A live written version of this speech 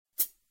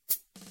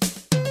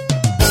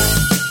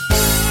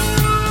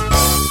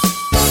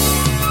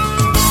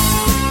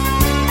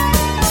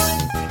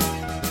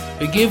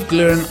give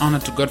glory and honor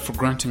to God for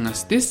granting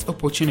us this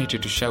opportunity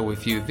to share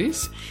with you.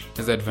 This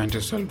is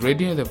Adventist World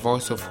Radio, the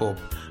voice of hope.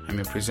 I'm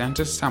your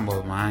presenter,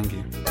 Samuel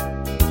Maangi.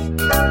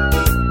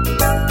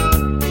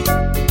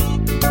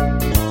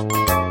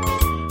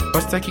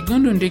 Pastor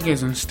Kigundu Ndiga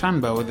is on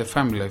standby with the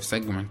Family Life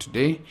segment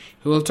today.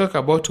 He will talk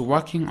about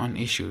working on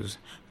issues.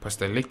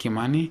 Pastor Leki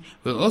Mani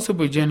will also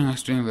be joining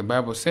us during the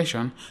Bible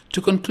session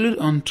to conclude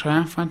on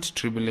triumphant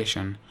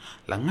tribulation.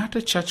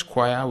 Langata Church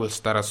Choir will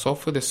start us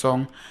off with the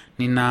song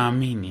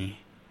Ninaamini.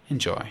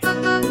 Enjoy.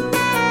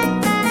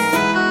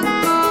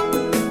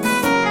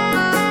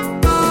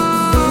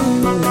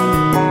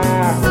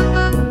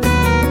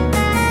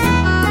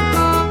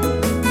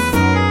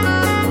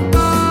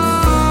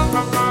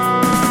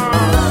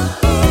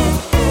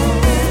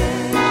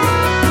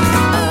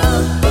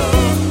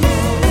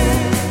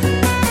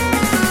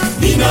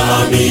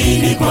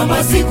 Ninaamini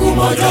kwamba siku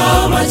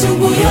moja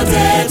machungu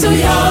yote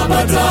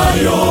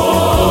tuyapatayo,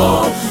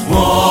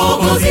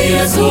 Mwokozi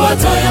Yesu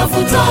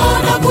atayafuta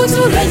na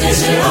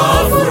kuturejeshea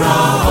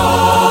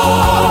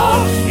furaha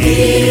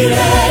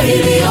ile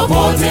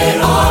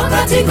iliyopotea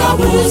katika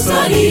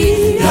bustani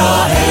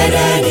ya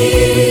Edeni.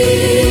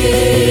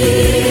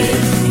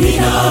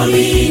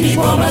 Ninaamini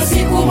kwamba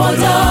siku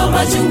moja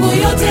machungu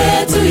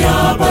yote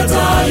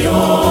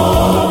tuyapatayo,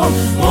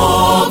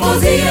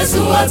 Mwokozi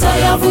Yesu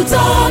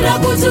atayafuta na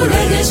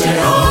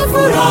kuturejeshea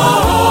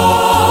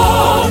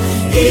furaha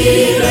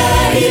ile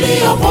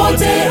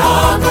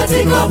iliyopotea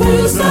katika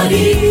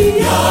bustani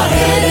ya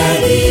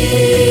Edeni.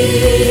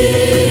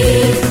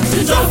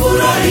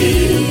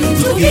 Tutafurahi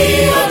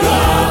tukiaga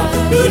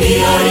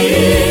dunia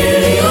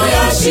iliyo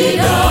ya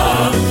shida.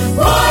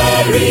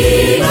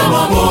 Kwaheri na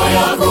mambo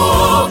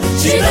yako,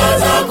 shida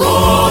zako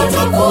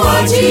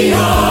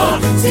tutakuachia.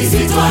 Sisi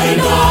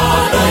twaenda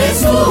na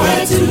Yesu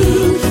wetu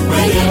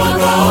kwenye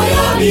makao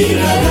ya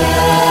milele.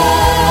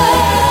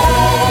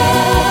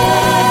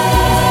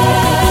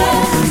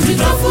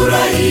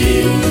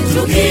 Tutafurahi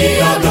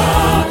tukiaga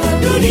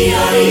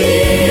dunia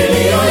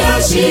iliyo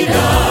ya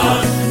shida.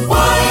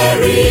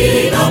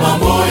 Kwaheri na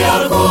mambo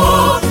yako,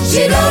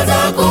 shida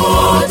zako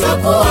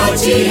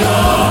tutakuachia.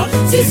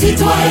 Sisi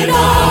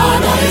twaenda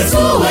na Yesu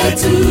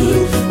wetu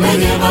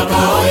kwenye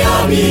makao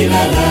ya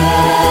milele.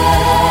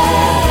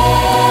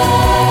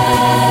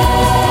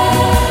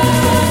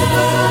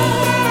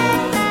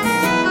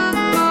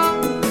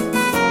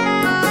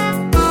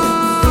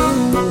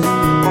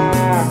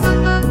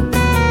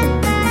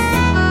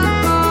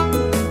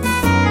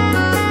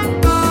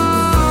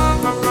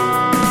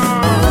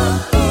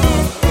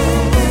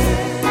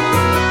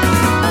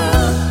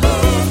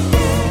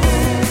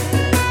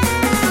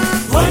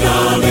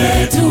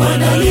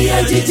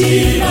 Tuandalia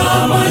jiji la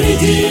amani,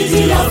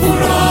 jiji la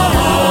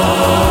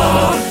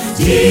furaha.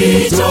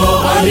 Jicho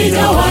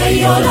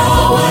halijawahi ona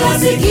wala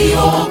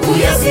sikio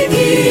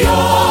kuyasikia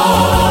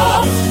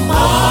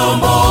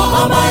mambo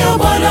ambayo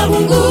Bwana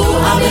Mungu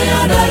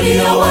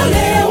ameandalia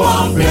wale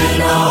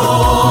wampendao.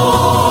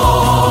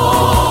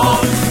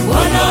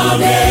 Bwana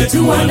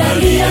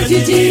ametuandalia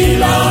jiji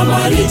la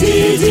amani,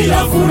 jiji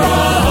la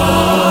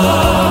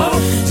furaha.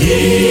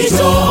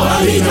 Jicho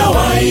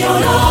halijawahi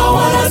ona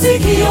wala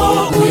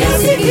sikio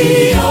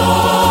kuyasikia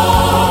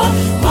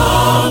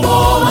mambo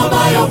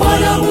ambayo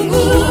Bwana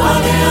Mungu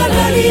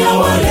ameandalia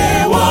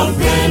wale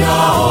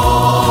wampendao.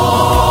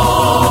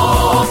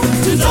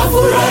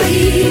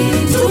 Tutafurahi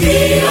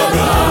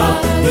tukiaga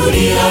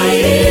dunia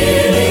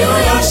iliyo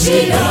ya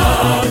shida.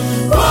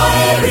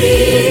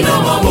 Kwaheri na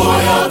mambo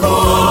yako,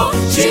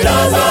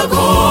 shida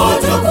zako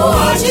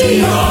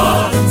tutakuachia.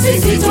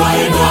 Sisi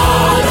twaenda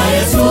na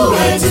Yesu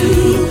wetu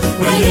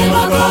kwenye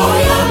makao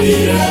ya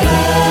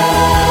milele.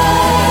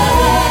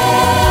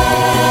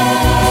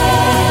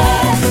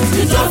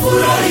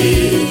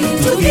 Tutafurahi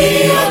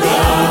tukiaga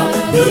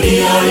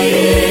dunia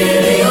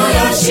iliyo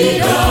ya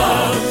shida.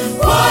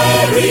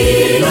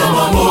 Kwaheri na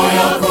mambo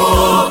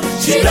yako,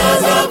 shida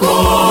zako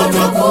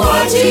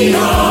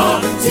tutakuachia.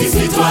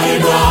 Sisi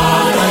twaenda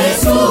na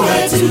Yesu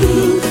wetu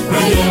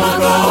kwenye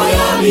makao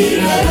ya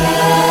milele.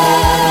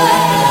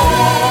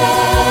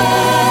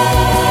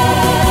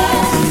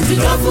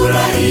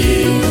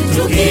 Tutafurahi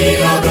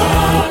tukiaga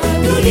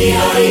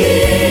dunia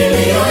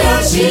iliyo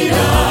ya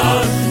shida.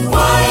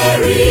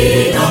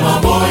 Kwaheri na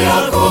mambo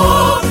yako,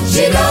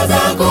 shida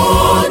zako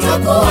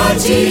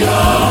tutakuachia.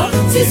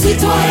 Sisi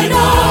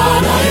twaenda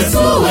na Yesu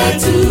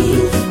wetu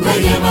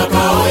kwenye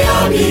makao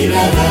ya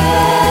milele.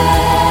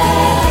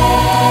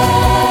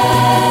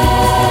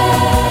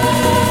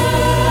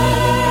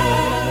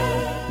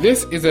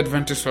 This is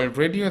Adventist World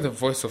Radio, the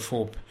voice of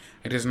hope.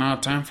 It is now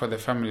time for the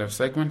Family Life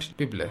segment.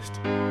 Be blessed.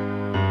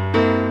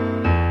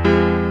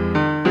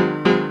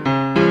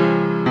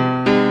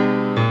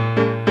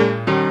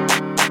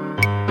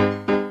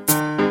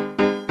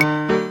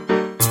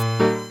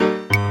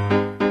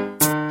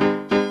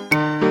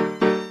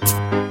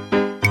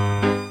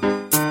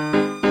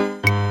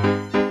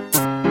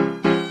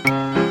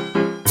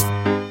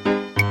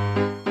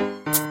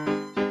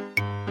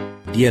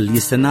 Dear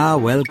listener,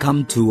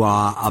 welcome to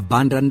our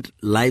Abundant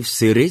Life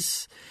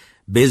series.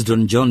 based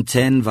on John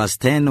 10 verse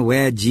 10,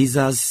 where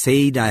Jesus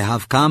said, I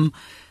have come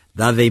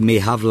that they may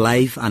have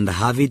life and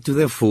have it to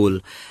the full.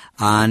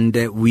 And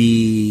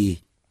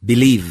we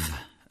believe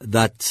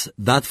that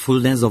that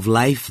fullness of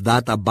life,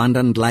 that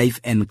abundant life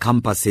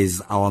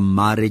encompasses our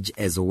marriage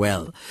as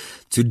well.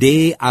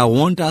 Today, I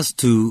want us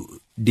to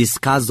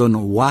discuss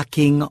on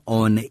working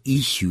on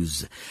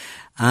issues.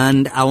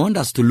 And I want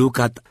us to look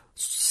at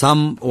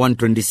Psalm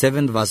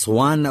 127 verse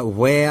 1,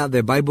 where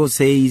the Bible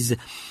says,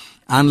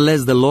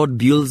 unless the Lord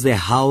builds a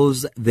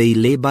house, they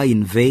labor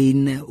in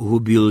vain who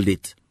build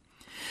it.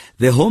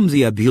 The homes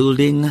we are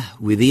building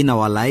within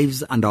our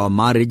lives and our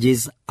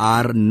marriages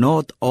are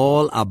not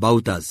all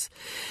about us.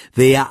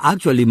 They are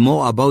actually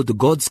more about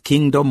God's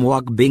kingdom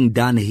work being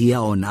done here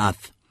on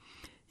earth.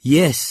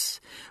 Yes,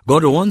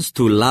 God wants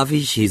to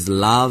lavish His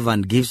love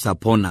and gifts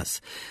upon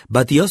us,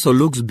 but He also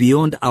looks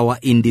beyond our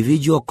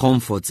individual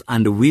comforts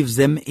and weaves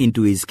them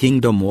into His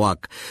kingdom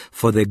work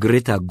for the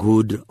greater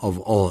good of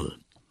all.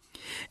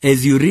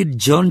 As you read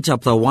John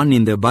chapter 1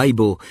 in the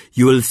Bible,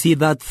 you will see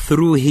that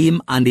through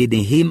Him and in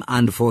Him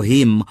and for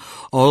Him,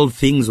 all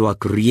things were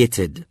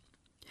created.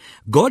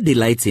 God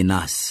delights in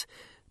us,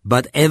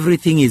 but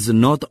everything is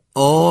not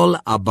all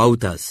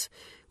about us.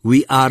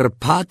 We are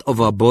part of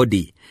a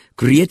body,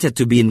 created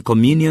to be in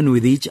communion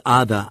with each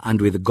other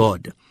and with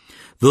God.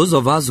 Those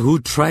of us who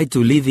try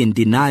to live in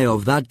denial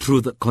of that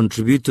truth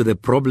contribute to the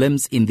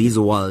problems in this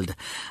world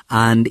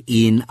and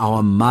in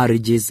our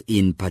marriages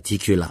in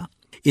particular.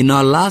 In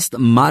our last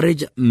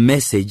marriage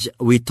message,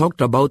 we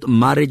talked about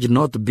marriage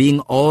not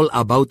being all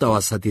about our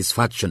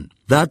satisfaction,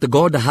 that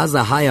God has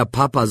a higher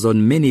purpose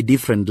on many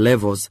different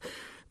levels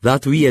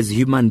that we as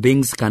human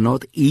beings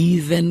cannot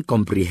even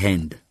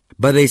comprehend.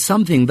 But there is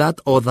something that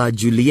author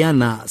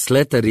Juliana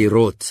Slattery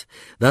wrote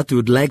that we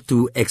would like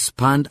to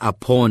expand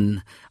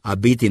upon a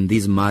bit in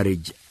this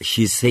marriage.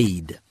 She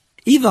said,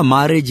 if a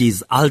marriage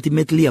is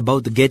ultimately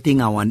about getting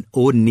our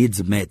own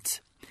needs met,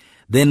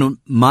 then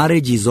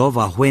marriage is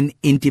over when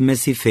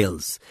intimacy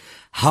fails.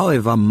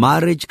 However,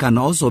 marriage can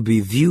also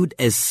be viewed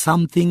as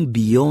something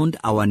beyond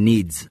our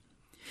needs.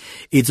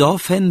 It's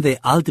often the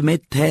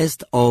ultimate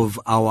test of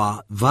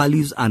our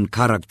values and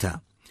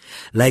character.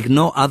 Like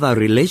no other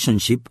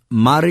relationship,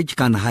 marriage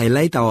can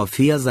highlight our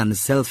fears and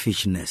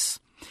selfishness.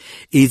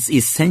 It's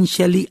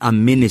essentially a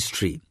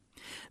ministry.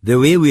 The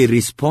way we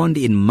respond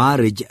in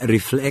marriage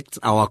reflects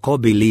our core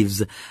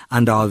beliefs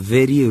and our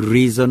very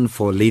reason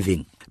for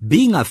living.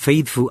 Being a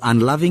faithful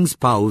and loving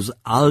spouse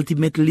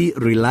ultimately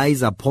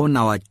relies upon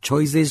our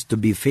choices to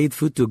be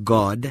faithful to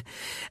God,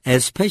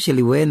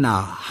 especially when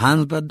our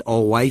husband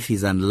or wife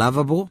is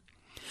unlovable.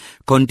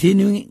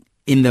 Continuing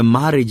in the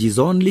marriage is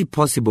only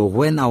possible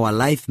when our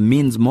life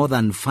means more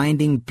than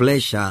finding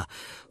pleasure,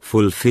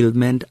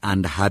 fulfillment,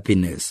 and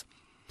happiness.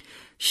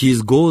 She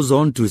goes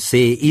on to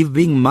say, if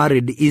being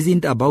married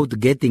isn't about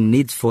getting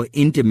needs for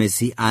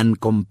intimacy and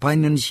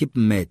companionship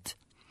met,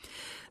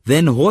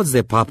 then what's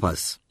the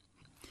purpose?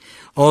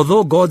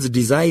 Although God's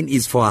design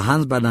is for a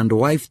husband and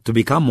wife to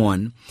become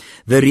one,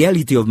 the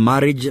reality of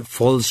marriage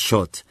falls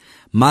short.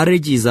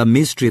 Marriage is a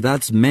mystery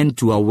that's meant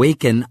to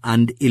awaken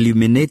and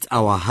illuminate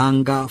our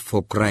hunger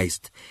for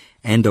Christ.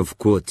 End of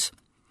quote.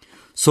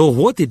 So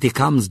what it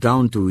comes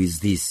down to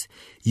is this: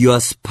 your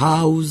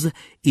spouse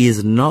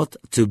is not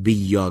to be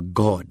your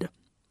God.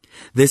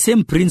 The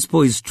same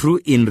principle is true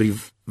in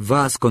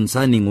reverse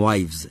concerning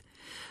wives.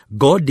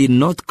 God did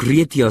not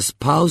create your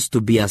spouse to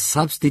be a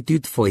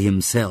substitute for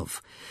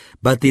Himself,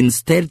 but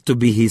instead to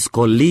be His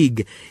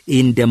colleague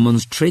in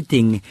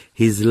demonstrating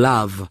His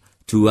love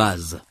to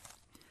us.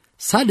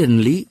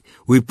 Suddenly,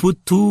 we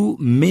put too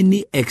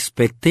many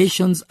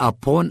expectations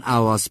upon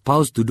our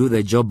spouse to do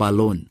the job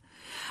alone.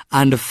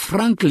 And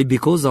frankly,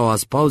 because our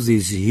spouse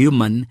is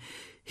human,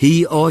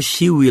 he or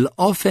she will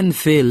often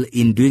fail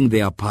in doing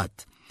their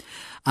part.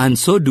 And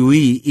so do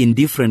we in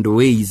different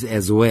ways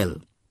as well.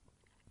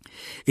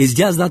 It's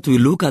just that we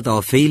look at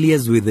our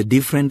failures with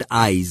different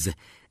eyes,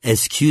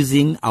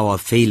 excusing our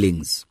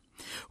failings.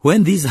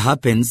 When this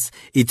happens,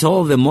 it's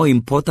all the more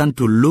important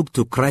to look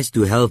to Christ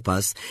to help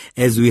us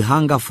as we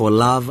hunger for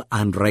love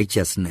and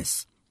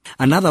righteousness.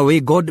 Another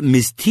way God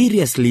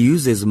mysteriously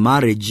uses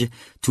marriage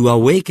to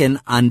awaken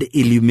and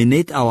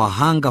illuminate our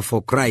hunger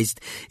for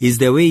Christ is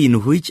the way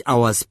in which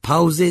our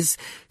spouses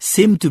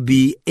seem to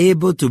be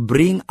able to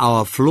bring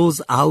our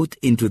flaws out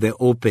into the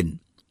open.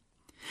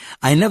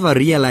 I never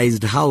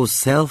realized how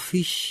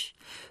selfish,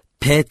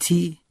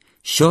 petty,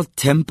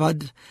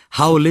 short-tempered,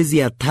 how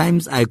lazy at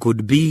times I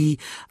could be,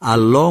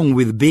 along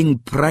with being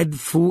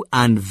prideful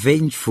and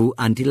vengeful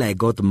until I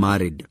got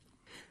married.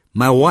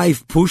 My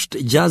wife pushed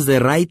just the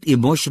right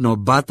emotional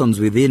buttons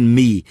within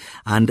me,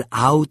 and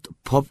out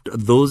popped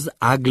those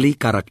ugly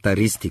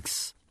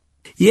characteristics.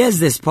 Yes,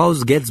 the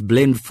spouse gets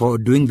blamed for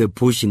doing the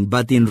pushing,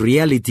 but in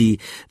reality,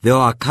 there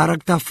are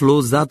character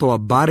flaws that were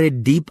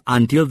buried deep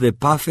until the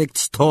perfect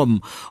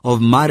storm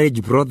of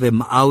marriage brought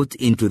them out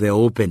into the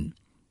open.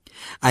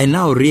 I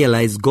now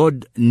realize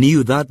God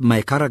knew that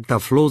my character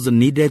flaws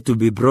needed to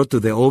be brought to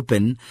the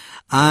open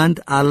and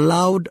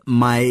allowed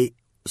my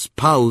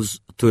spouse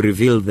to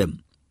reveal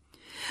them.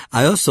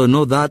 I also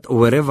know that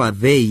wherever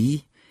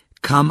they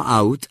come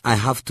out, I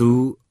have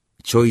two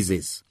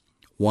choices.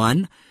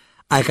 One,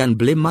 I can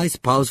blame my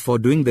spouse for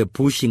doing the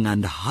pushing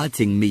and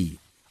hurting me.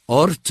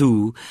 Or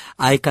two,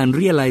 I can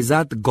realize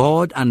that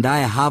God and I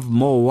have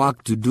more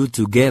work to do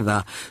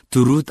together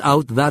to root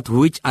out that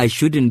which I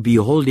shouldn't be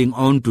holding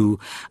on to,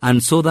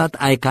 and so that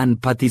I can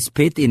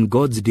participate in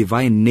God's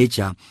divine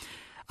nature.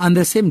 And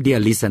the same, dear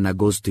listener,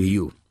 goes to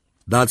you.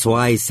 That's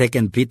why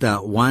 2 Peter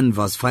 1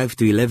 verse 5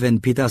 to 11,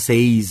 Peter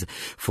says,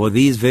 "For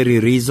this very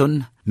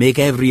reason, make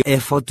every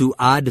effort to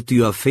add to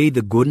your faith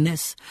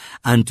goodness,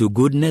 and to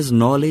goodness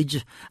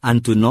knowledge,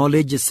 and to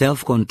knowledge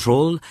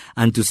self-control,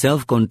 and to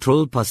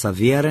self-control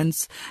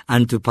perseverance,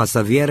 and to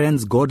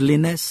perseverance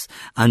godliness,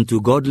 and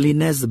to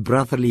godliness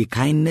brotherly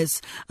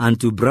kindness,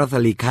 and to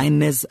brotherly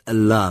kindness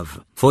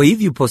love. For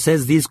if you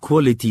possess these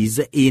qualities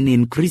in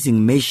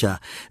increasing measure,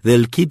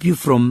 they'll keep you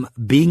from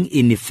being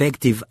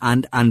ineffective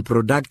and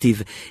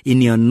unproductive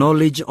in your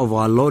knowledge of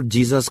our Lord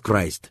Jesus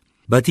Christ.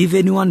 But if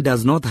anyone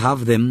does not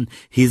have them,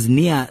 he is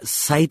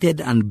near-sighted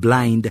and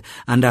blind,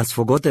 and has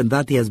forgotten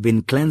that he has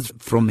been cleansed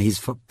from his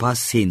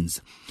past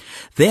sins.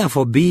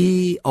 Therefore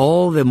be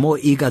all the more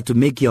eager to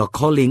make your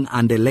calling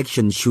and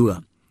election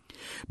sure.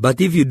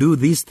 But if you do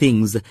these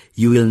things,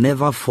 you will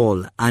never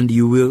fall, and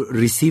you will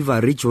receive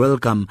a rich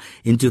welcome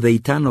into the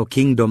eternal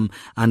kingdom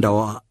and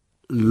our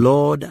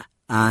Lord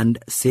and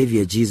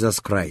Savior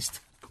Jesus Christ."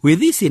 With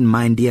this in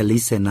mind, dear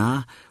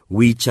listener,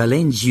 we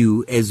challenge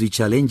you as we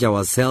challenge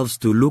ourselves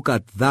to look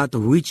at that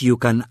which you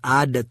can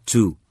add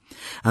to,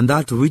 and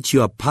that which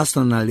you are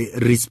personally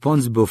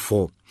responsible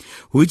for,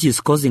 which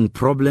is causing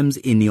problems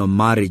in your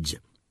marriage.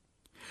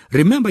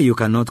 Remember, you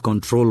cannot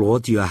control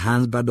what your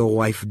husband or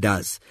wife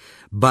does,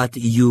 but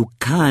you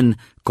can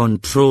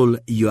control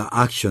your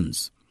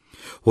actions.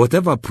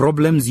 Whatever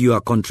problems you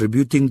are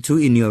contributing to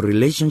in your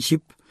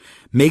relationship,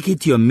 make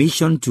it your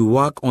mission to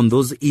work on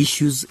those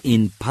issues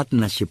in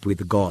partnership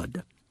with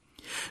God.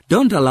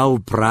 Don't allow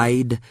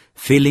pride,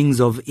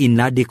 feelings of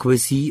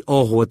inadequacy,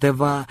 or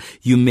whatever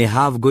you may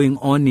have going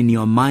on in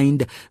your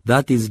mind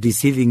that is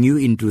deceiving you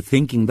into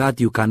thinking that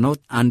you cannot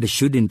and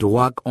shouldn't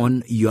work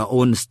on your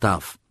own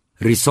stuff.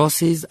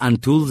 Resources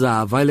and tools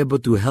are available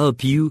to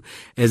help you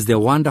as the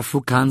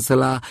wonderful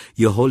counselor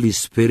your Holy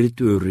Spirit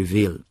will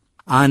reveal.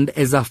 And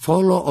as a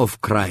follower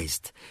of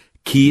Christ,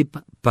 keep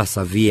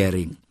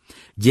persevering.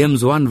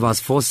 James 1 verse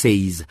 4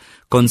 says,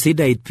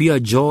 "Consider it pure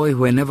joy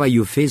whenever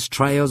you face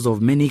trials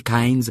of many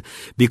kinds,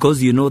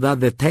 because you know that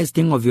the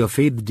testing of your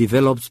faith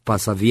develops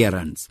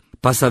perseverance.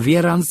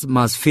 Perseverance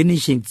must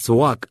finish its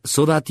work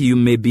so that you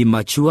may be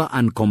mature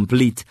and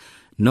complete,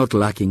 not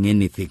lacking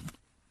anything."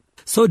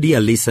 So, dear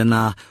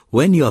listener,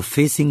 when you are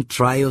facing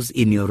trials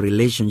in your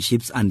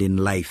relationships and in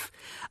life,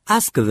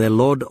 ask the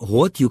Lord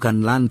what you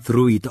can learn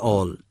through it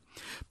all.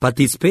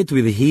 Participate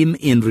with Him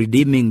in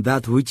redeeming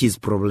that which is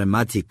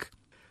problematic.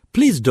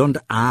 Please don't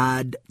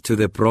add to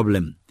the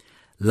problem.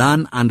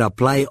 Learn and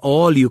apply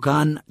all you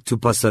can to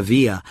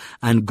persevere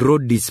and grow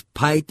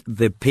despite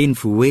the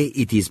painful way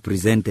it is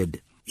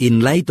presented. In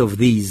light of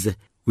these,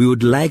 we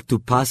would like to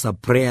pass a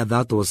prayer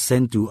that was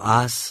sent to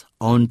us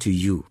on to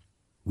you.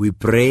 We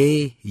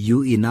pray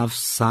you enough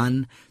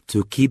sun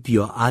to keep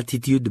your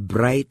attitude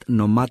bright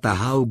no matter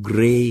how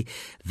gray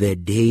the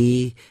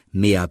day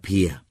may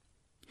appear.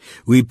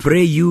 We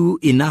pray you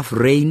enough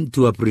rain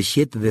to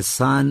appreciate the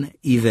sun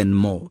even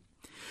more.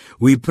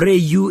 We pray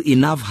you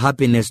enough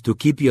happiness to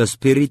keep your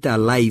spirit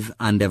alive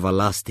and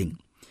everlasting.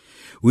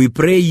 We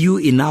pray you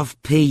enough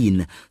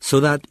pain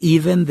so that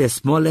even the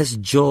smallest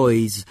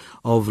joys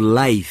of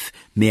life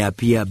may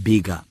appear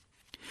bigger.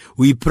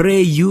 We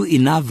pray you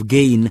enough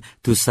gain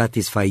to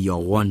satisfy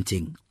your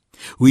wanting.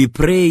 We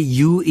pray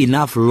you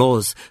enough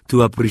loss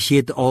to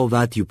appreciate all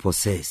that you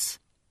possess.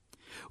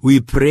 We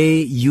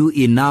pray you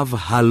enough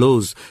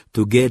hellos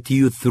to get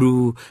you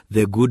through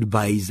the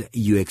goodbyes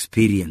you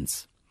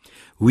experience.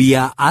 We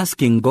are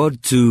asking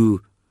God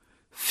to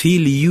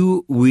fill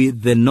you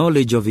with the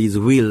knowledge of His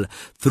will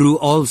through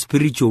all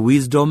spiritual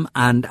wisdom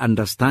and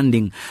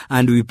understanding,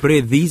 and we pray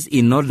this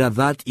in order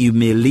that you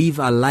may live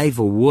a life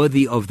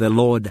worthy of the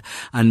Lord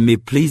and may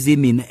please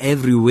Him in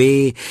every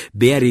way,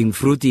 bearing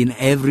fruit in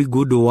every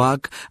good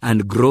work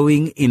and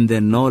growing in the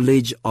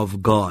knowledge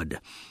of God.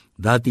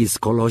 That is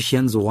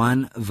Colossians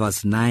 1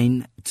 verse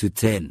 9 to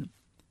 10.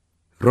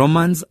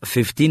 Romans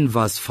 15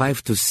 verse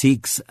 5 to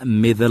 6,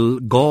 may the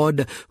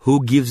God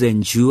who gives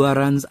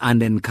endurance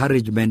and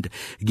encouragement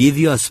give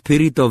you a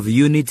spirit of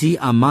unity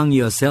among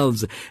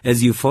yourselves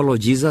as you follow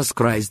Jesus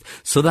Christ,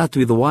 so that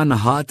with one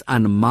heart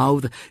and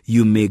mouth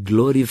you may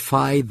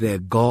glorify the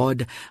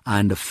God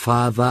and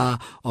Father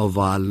of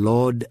our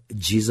Lord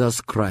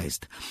Jesus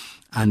Christ.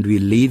 And we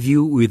leave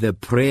you with a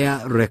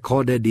prayer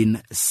recorded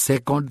in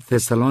 2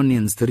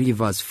 Thessalonians 3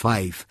 verse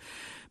 5.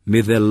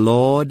 May the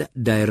Lord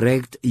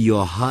direct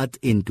your heart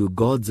into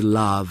God's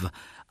love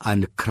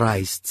and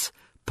Christ's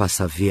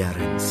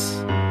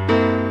perseverance.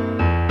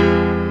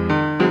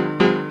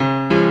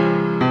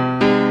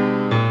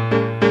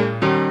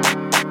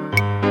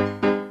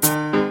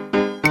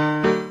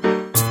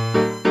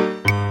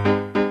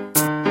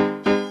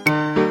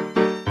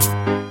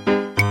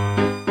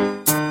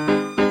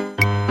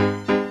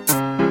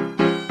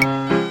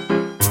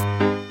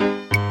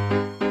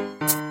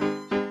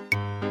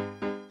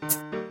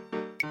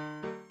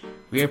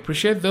 We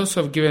appreciate those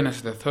who have given us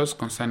their thoughts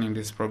concerning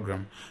this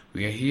program.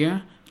 We are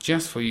here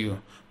just for you.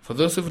 For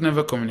those who've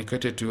never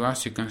communicated to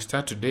us, you can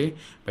start today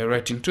by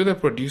writing to the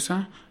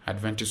producer,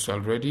 Adventist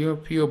World Radio,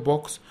 P.O.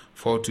 Box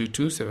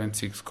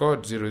 42276,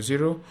 code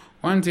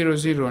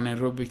 00100,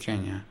 Nairobi,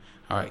 Kenya.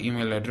 Our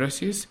email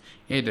address is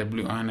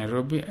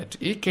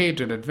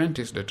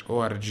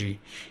awrnairobi@ek.adventist.org.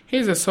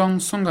 Here's a song,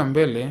 Songa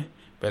Mbele,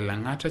 by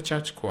Langata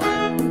Church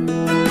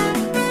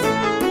Choir.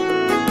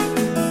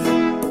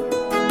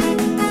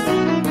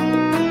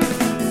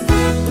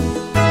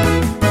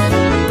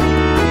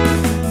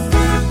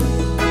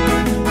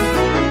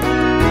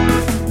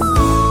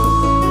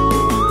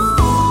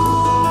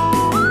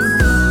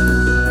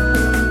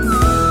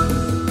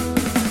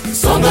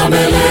 Songa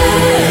mbele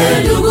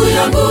ndugu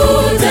yangu,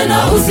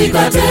 tena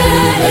usikate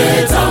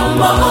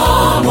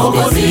tamaa.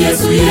 Mwokozi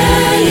Yesu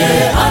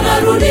yeye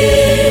anarudi.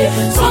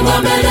 Songa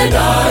mbele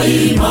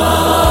daima.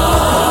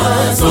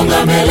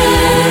 Songa mbele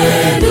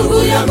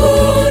ndugu yangu,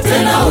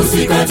 tena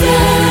usikate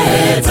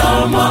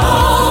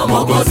tamaa.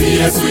 Mwokozi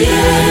Yesu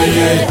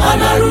yeye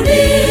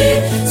anarudi.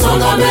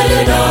 Songa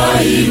mbele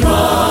daima.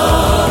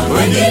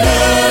 Wengine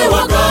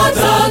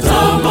wakata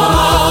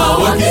tamaa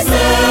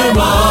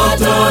wakisema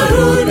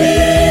atarudi,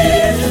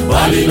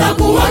 bali na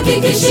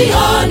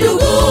kuhakikishia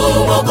ndugu,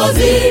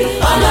 Mwokozi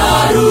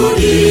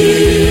anarudi.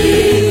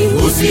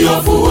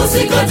 Usihofu,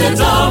 usikate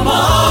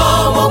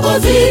tamaa,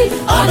 Mwokozi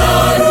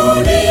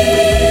anarudi.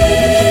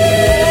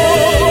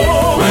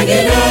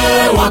 Wengine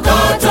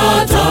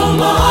wakata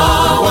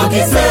tamaa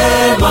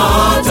wakisema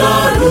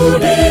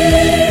atarudi,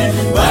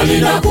 bali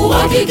na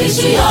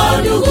kuhakikishia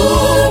ndugu,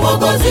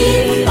 Mwokozi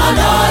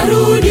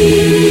anarudi.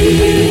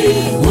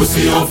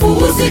 Usihofu,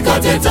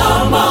 usikate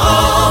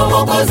tamaa,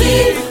 Mwokozi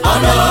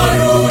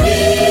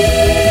anarudi.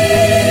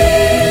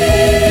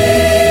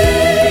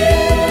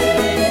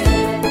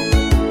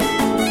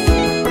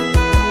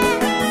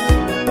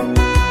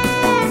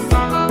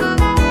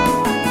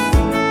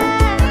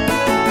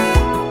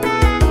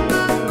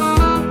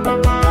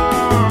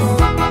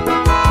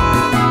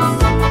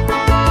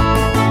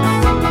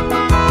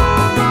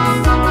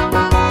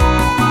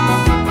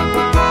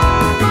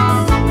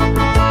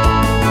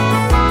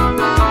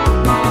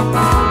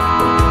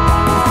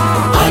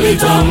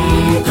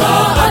 Alitamka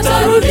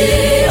atarudi,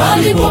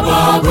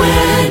 alipopaa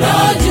kwenda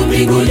juu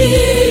mbinguni.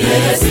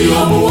 Yeye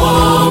sio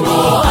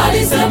muongo,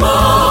 alisema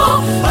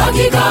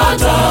hakika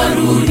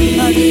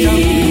atarudi.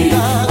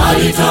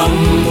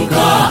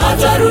 Alitamka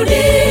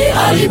atarudi,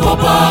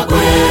 alipopaa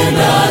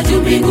kwenda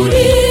juu mbinguni.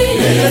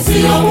 Yeye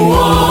sio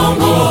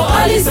muongo,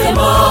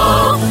 alisema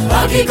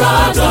hakika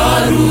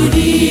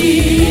atarudi.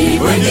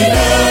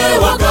 Wengine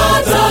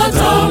wakata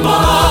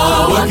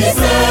tamaa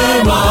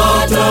wakisema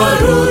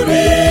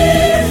atarudi,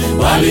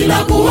 bali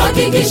na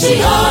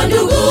kuhakikishia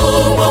ndugu,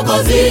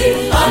 Mwokozi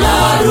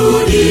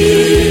anarudi.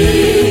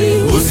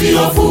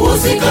 Usihofu,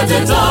 usikate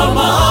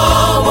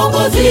tamaa,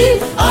 Mwokozi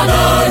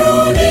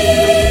anarudi.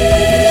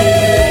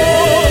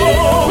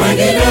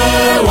 Wengine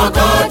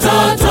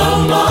wakata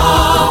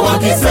tamaa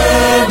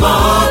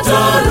wakisema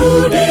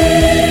atarudi,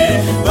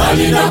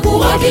 bali na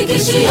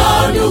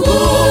kuhakikishia ndugu,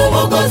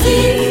 Mwokozi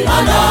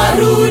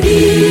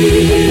anarudi.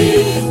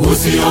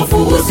 Usihofu,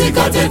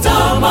 usikate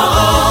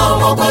tamaa,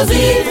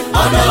 Mwokozi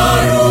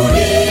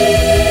anarudi.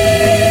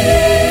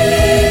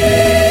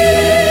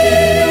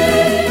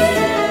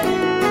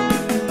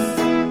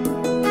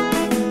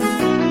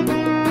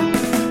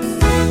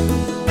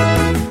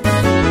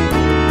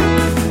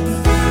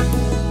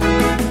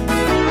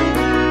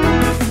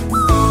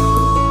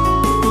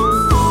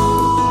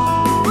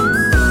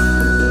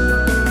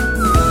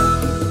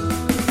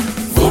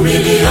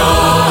 Vumilia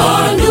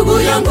ndugu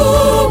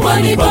yangu,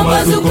 kwani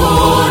pambazuko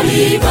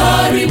li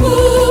karibu.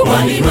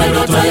 Kwani mwendo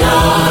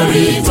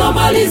tayari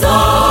twamaliza,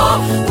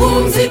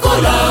 pumziko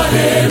la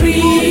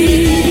heri.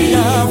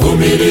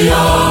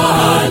 Vumilia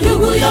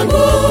ndugu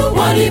yangu,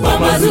 kwani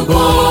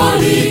pambazuko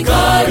li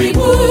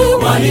karibu.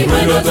 Kwani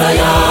mwendo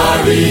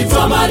tayari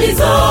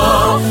twamaliza,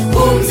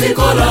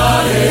 pumziko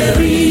la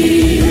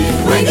heri.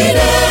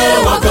 Wengine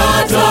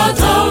wakata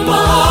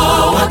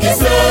tamaa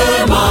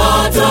wakisema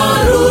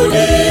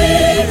atarudi,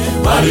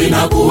 bali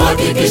na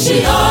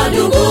kuhakikishia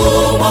ndugu,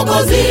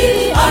 Mwokozi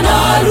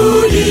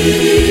anarudi.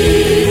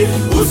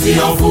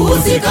 Usihofu,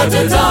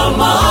 usikate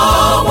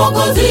tamaa,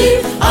 Mwokozi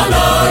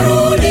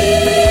anarudi.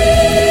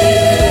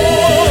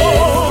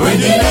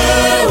 Wengine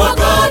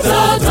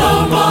wakata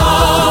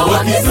tamaa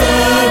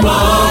wakisema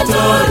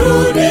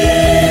atarudi,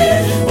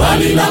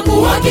 bali na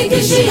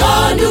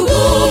kuhakikishia ndugu,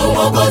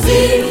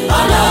 Mwokozi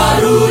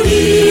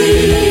anarudi.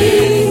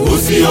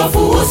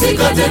 Usihofu,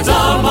 usikate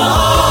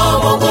tamaa,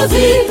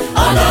 Mwokozi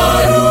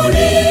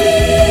anarudi.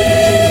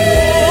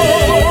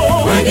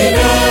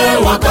 Wengine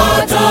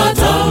wakata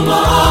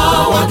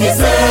tamaa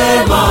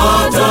wakisema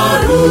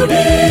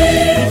atarudi,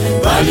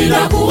 bali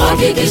na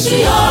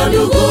kuhakikishia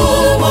ndugu,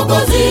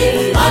 Mwokozi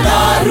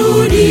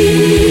anarudi.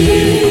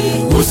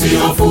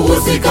 Usihofu,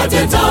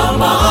 usikate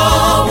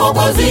tamaa,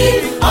 Mwokozi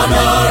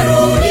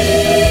anarudi.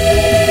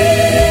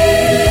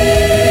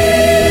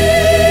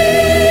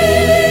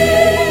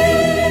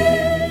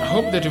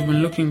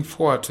 looking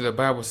forward to the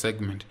Bible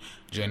segment.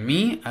 Join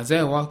me as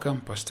I welcome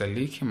Pastor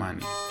Lee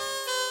Kimani.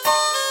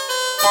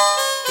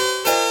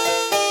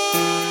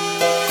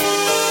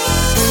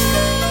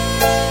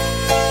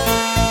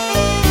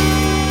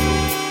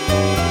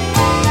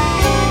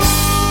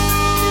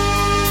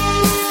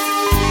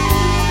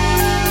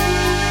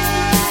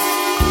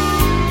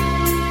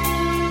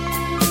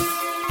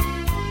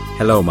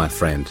 Hello, my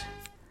friend.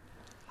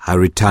 I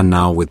return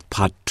now with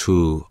part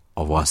 2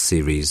 of our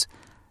series,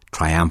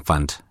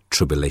 Triumphant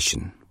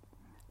Tribulation.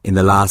 In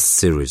the last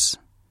series,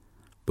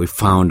 we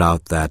found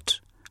out that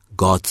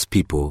God's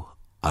people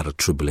are a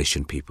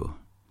tribulation people.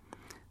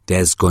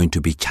 There's going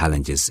to be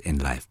challenges in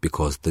life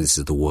because this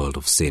is the world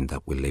of sin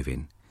that we live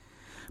in.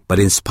 But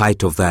in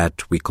spite of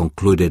that, we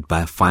concluded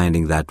by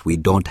finding that we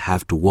don't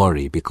have to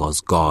worry because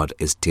God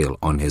is still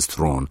on his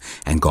throne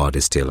and God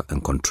is still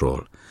in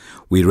control.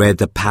 We read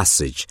the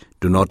passage,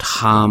 do not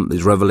harm,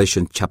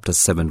 Revelation chapter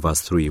 7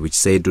 verse 3, which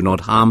say, do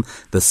not harm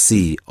the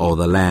sea or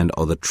the land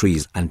or the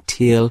trees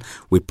until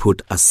we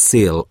put a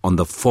seal on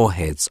the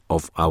foreheads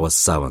of our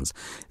servants.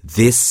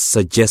 This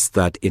suggests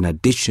that in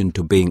addition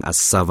to being a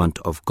servant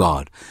of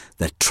God,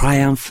 the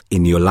triumph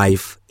in your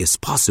life is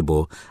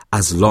possible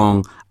as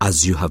long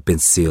as you have been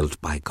sealed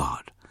by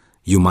God.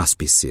 You must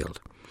be sealed.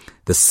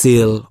 The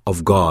seal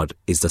of God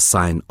is the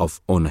sign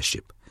of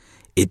ownership.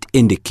 It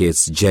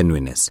indicates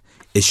genuineness.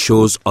 It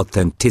shows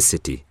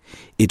authenticity.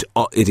 It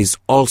is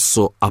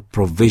also a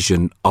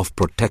provision of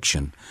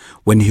protection.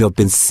 When you have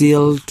been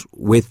sealed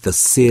with the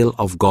seal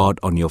of God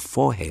on your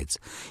foreheads,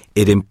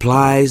 it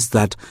implies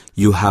that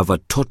you have a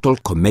total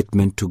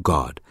commitment to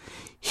God,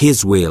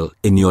 His will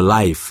in your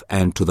life,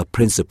 and to the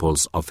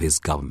principles of His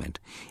government.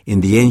 In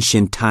the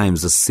ancient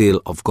times, the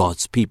seal of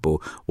God's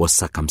people was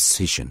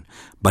circumcision.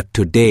 But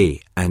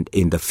today and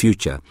in the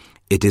future,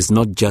 it is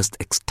not just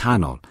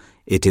external.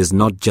 It is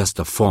not just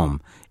a form.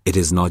 It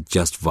is not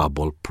just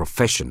verbal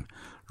profession.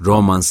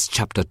 Romans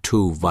chapter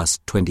 2 verse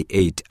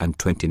 28 and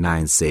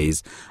 29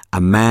 says,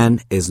 a man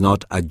is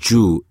not a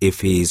Jew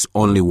if he is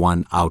only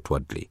one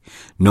outwardly,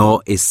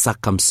 nor is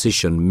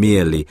circumcision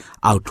merely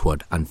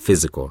outward and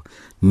physical.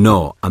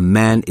 No, a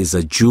man is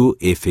a Jew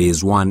if he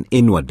is one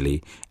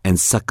inwardly, and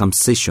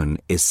circumcision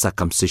is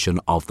circumcision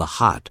of the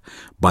heart,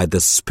 by the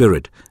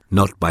Spirit,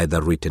 not by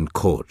the written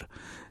code.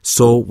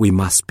 So we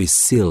must be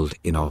sealed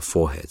in our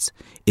foreheads,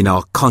 in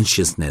our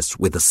consciousness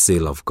with the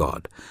seal of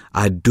God.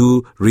 I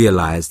do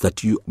realize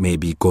that you may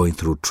be going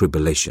through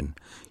tribulation.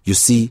 You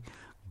see,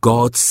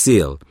 God's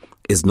seal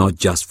is not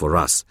just for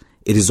us.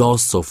 It is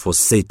also for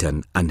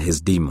Satan and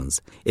his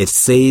demons. It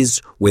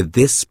says, with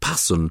this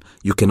person,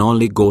 you can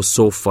only go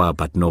so far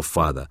but no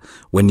farther.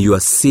 When you are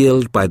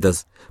sealed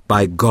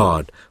by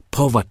God,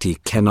 poverty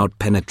cannot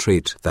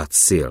penetrate that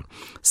seal.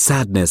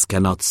 Sadness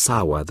cannot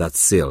sour that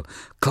seal.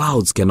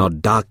 Clouds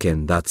cannot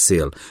darken that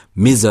seal.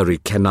 Misery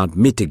cannot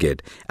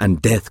mitigate,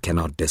 and death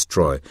cannot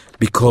destroy,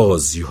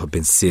 because you have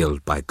been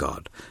sealed by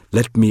God.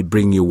 Let me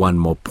bring you one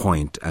more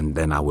point, and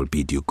then I will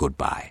bid you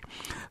goodbye.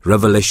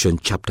 Revelation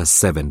chapter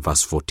 7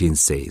 verse 14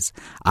 says,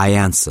 I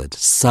answered,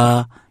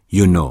 Sir,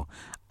 you know.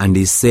 And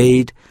he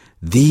said,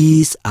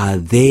 these are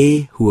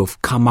they who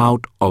have come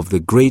out of the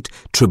great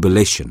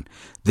tribulation.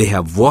 They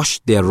have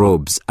washed their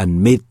robes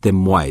and made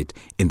them white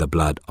in the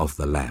blood of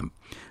the Lamb.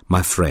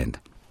 My friend,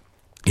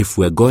 if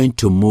we're going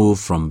to move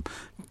from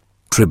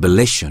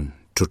tribulation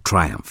to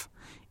triumph,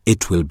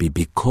 it will be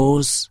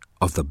because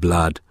of the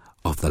blood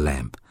of the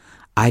Lamb.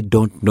 I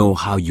don't know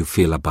how you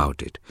feel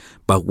about it,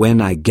 but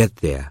when I get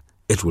there,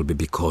 it will be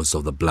because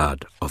of the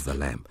blood of the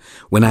Lamb.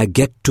 When I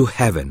get to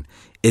heaven,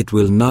 it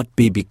will not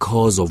be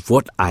because of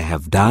what I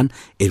have done.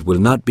 It will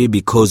not be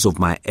because of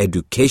my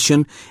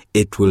education.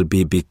 It will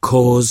be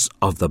because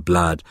of the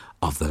blood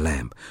of the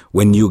Lamb.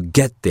 When you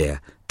get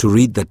there to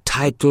read the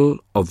title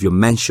of your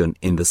mansion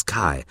in the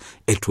sky,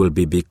 it will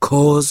be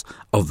because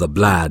of the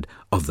blood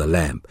of the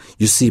Lamb.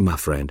 You see, my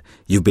friend,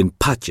 you've been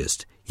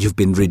purchased, you've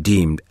been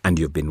redeemed, and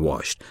you've been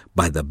washed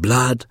by the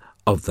blood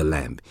of the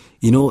Lamb.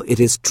 You know, it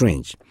is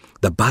strange.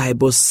 The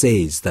Bible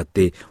says that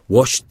they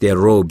washed their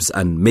robes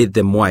and made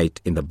them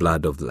white in the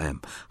blood of the Lamb.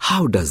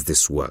 How does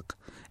this work?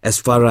 As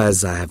far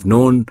as I have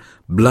known,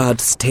 blood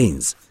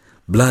stains.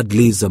 Blood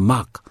leaves a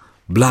mark.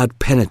 Blood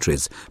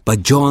penetrates.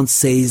 But John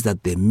says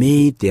that they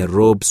made their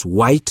robes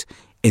white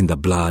in the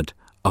blood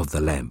of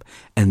the Lamb.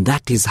 And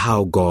that is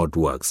how God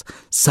works.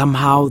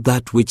 Somehow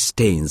that which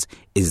stains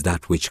is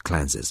that which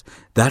cleanses.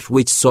 That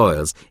which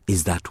soils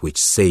is that which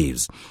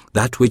saves.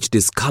 That which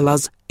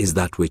discolors is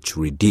that which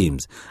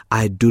redeems.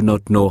 I do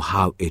not know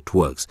how it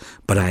works,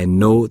 but I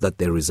know that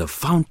there is a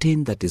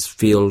fountain that is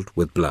filled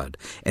with blood.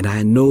 And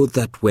I know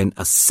that when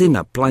a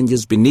sinner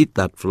plunges beneath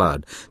that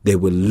flood, they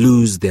will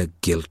lose their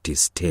guilty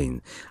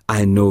stain.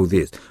 I know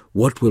this.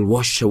 What will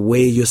wash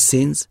away your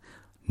sins?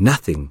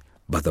 Nothing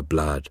but the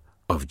blood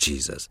of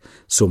Jesus.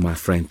 So, my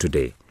friend,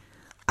 today,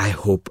 I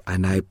hope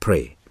and I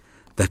pray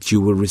that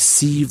you will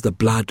receive the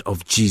blood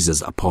of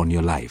Jesus upon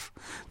your life.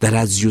 That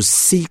as you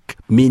seek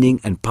meaning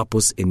and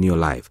purpose in your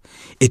life,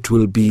 it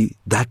will be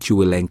that you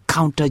will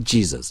encounter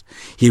Jesus.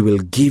 He will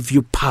give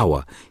you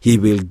power. He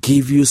will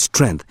give you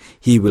strength.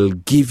 He will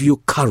give you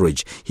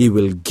courage. He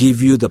will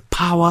give you the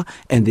power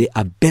and the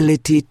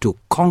ability to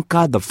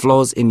conquer the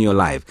flaws in your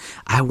life.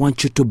 I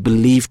want you to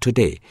believe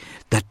today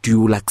that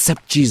you will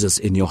accept Jesus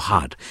in your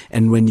heart.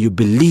 And when you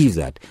believe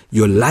that,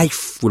 your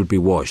life will be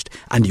washed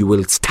and you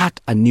will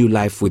start a new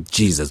life with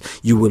Jesus.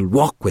 You will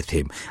walk with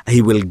him.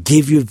 He will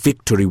give you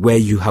victory where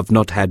you have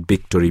not had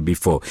victory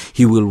before.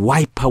 He will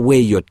wipe away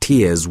your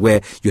tears where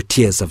your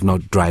tears have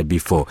not dried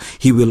before.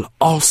 He will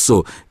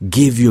also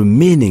give you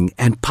meaning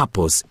and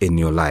purpose in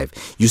your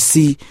life. You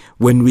see,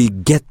 when we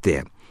get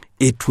there,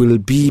 it will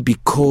be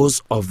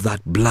because of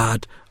that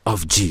blood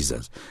of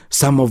Jesus.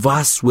 Some of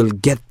us will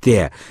get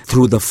there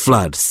through the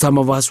flood. Some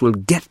of us will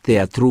get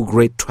there through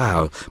great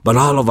trial. But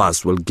all of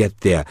us will get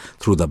there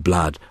through the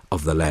blood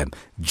of the Lamb.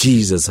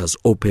 Jesus has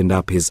opened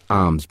up his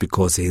arms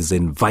because he is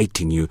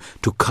inviting you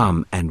to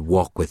come and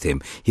walk with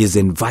him. He is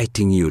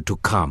inviting you to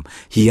come.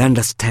 He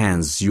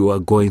understands you are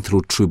going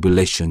through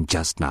tribulation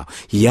just now.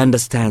 He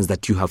understands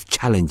that you have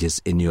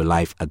challenges in your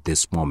life at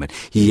this moment.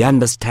 He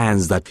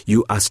understands that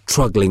you are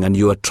struggling and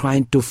you are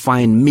trying to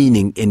find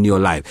meaning in your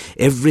life.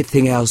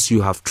 Everything else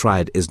you have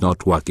tried is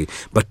not working.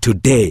 But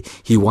today,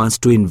 he wants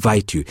to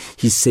invite you.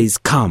 He says,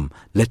 come,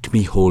 let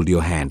me hold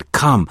your hand.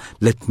 Come,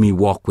 let me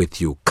walk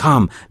with you.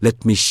 Come,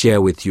 let me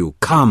share with you.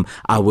 Come,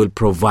 I will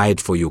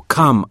provide for you.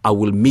 Come, I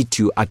will meet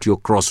you at your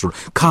crossroad.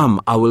 Come,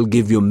 I will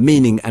give you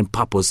meaning and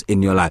purpose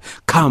in your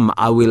life. Come,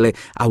 I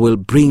will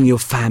bring your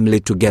family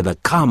together.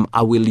 Come,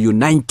 I will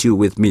unite you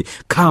with me.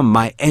 Come,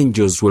 my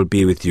angels will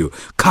be with you.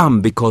 Come,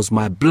 because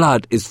my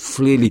blood is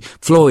freely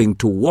flowing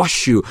to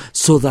wash you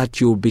so that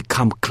you will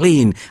become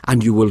clean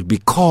and you will be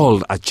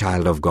called a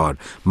child of God.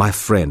 My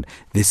friend,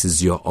 this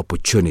is your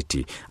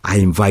opportunity. I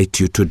invite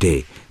you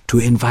today to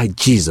invite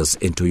Jesus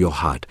into your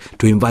heart,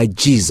 to invite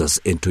Jesus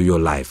into your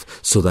life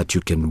so that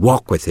you can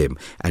walk with him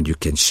and you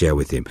can share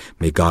with him.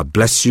 May God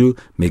bless you,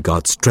 may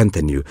God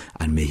strengthen you,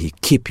 and may he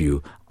keep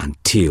you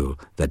until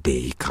the day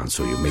he comes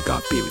for you. May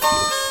God be with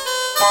you.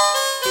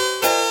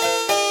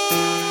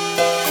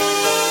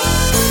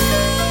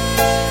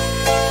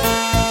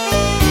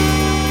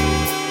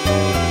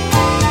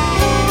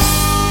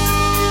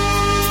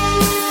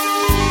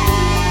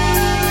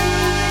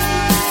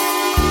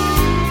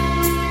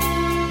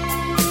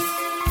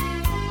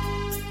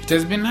 It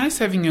has been nice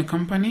having your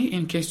company.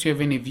 In case you have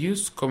any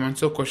views,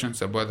 comments or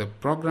questions about the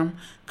program,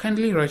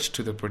 kindly write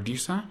to the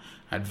producer,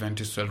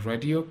 Adventist World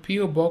Radio,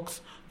 PO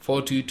Box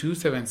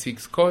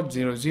 42276, code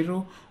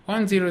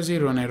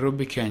 00100,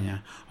 Nairobi,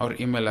 Kenya, or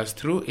email us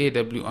through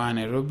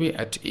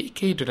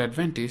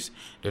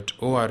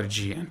awrnairobi@ek.adventist.org.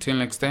 Until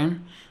next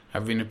time,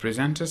 I've been a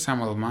presenter,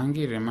 Samuel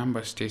Mangi.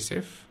 Remember, stay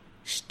safe,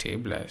 stay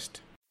blessed.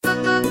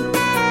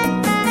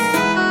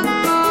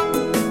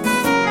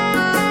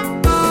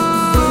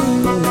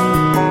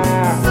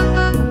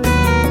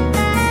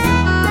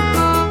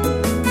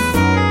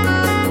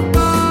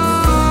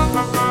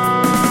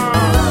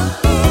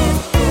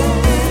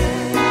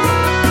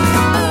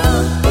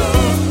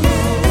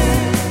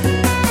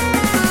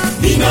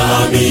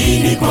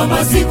 Ninaamini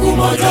kwamba siku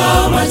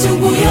moja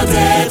machungu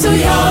yote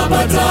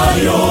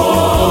tuyapatayo,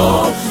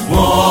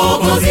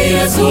 Mwokozi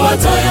Yesu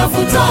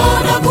atayafuta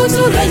na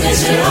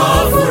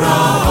kuturejeshea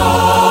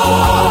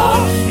furaha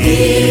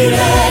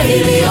ile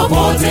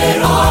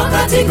iliyopotea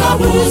katika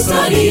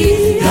bustani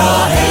ya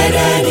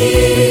Edeni.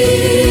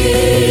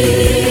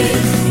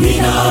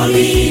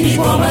 Ninaamini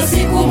kwamba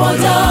siku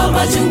moja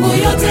machungu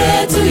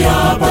yote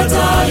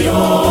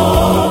tuyapatayo,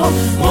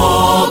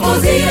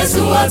 Mwokozi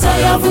Yesu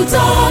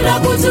atayafuta na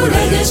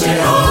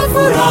kuturejeshea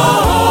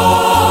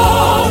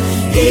furaha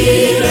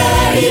ile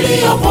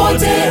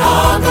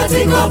iliyopotea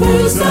katika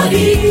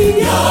bustani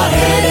ya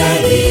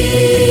Edeni.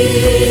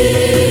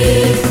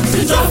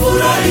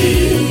 Tutafurahi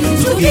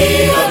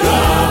tukiaga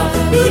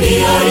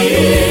dunia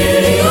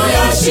iliyo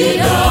ya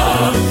shida.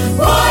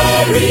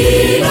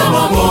 Kwaheri na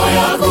mambo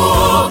yako,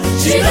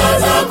 shida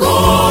zako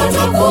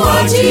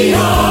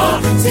tutakuachia.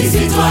 Sisi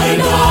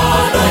twaenda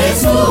na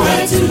Yesu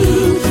wetu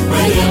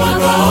kwenye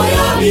makao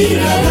ya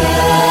milele.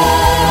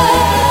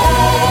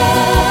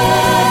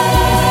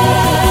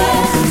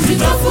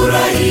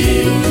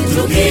 Tutafurahi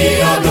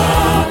tukiaga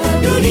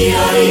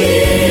dunia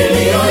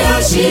iliyo ya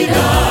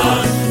shida.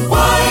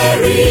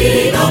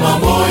 Kwaheri na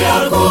mambo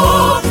yako,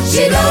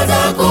 shida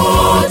zako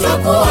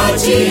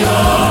tutakuachia.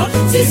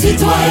 Sisi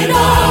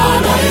twaenda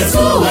na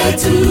Yesu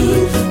wetu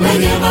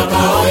kwenye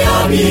makao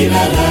ya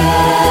milele.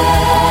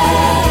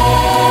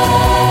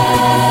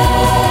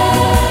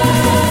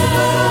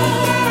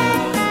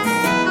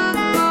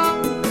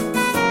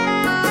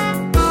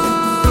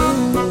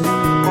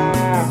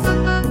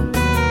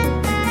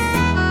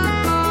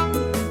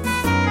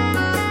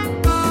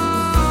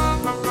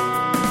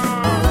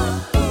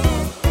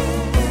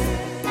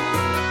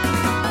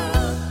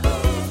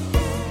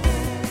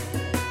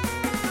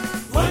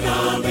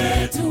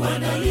 Waname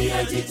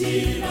ametuandalia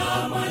jiji la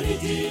amani,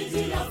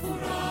 jiji la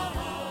furaha.